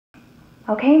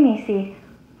Okay, Macy,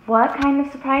 what kind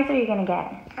of surprise are you gonna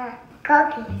get?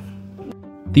 Cookies.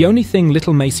 The only thing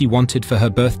little Macy wanted for her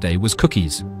birthday was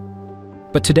cookies.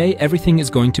 But today everything is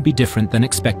going to be different than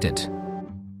expected.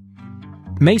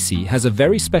 Macy has a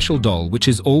very special doll which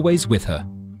is always with her,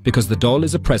 because the doll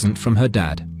is a present from her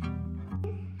dad.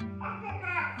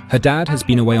 Her dad has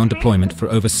been away on deployment for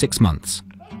over 6 months,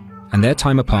 and their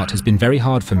time apart has been very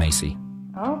hard for Macy.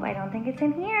 Oh, I don't think it's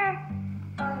in here.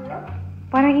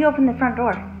 Why don't you open the front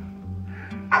door?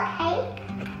 Okay.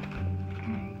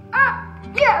 Oh,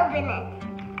 you open it.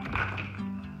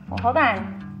 Well, hold on.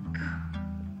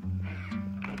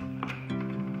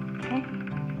 Okay.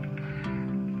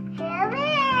 Here it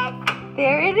is.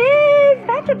 There it is.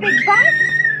 That's a big box.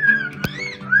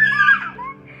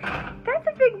 That's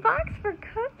a big box for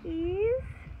cookies.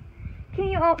 Can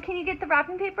you get the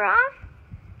wrapping paper off?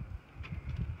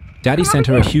 Daddy sent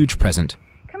her a huge present,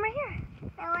 Come right here.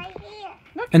 No, right here.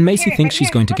 Look, and Macy here, thinks right she's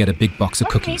here. going to Look. get a big box of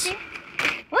Look, cookies. Macy.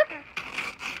 Look.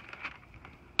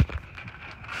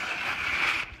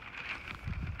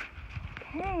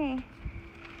 Okay.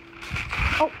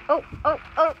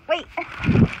 Oh, wait.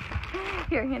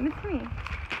 Here, hand this to me.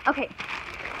 Okay.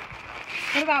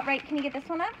 What about right? Can you get this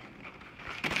one up?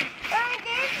 Oh,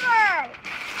 this one.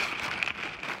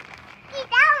 Get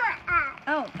that one up.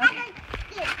 Oh, I okay. can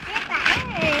get this one.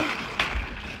 Hey.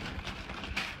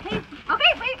 Hey.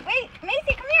 Okay, wait.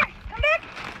 Macy, come here. Come back.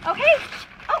 Okay.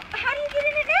 Oh, how do you get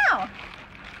in it now?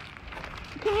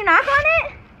 Can you knock on it?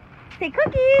 Say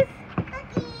cookies.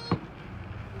 Cookie.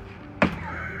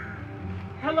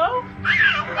 Hello?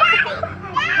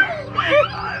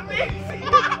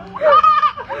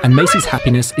 And Macy's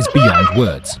happiness is beyond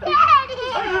words.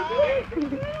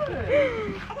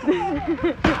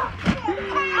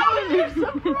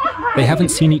 They haven't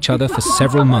seen each other for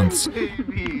several months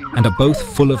and are both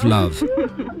full of love.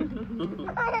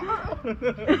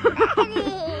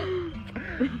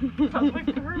 How's my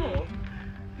girl?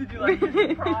 Did you like the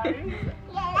surprise?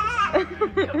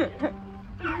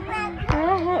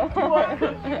 What?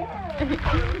 It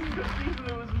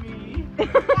was me.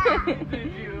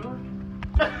 Did you?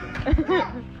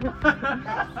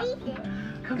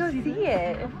 Go see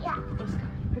it. Yeah.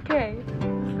 Okay.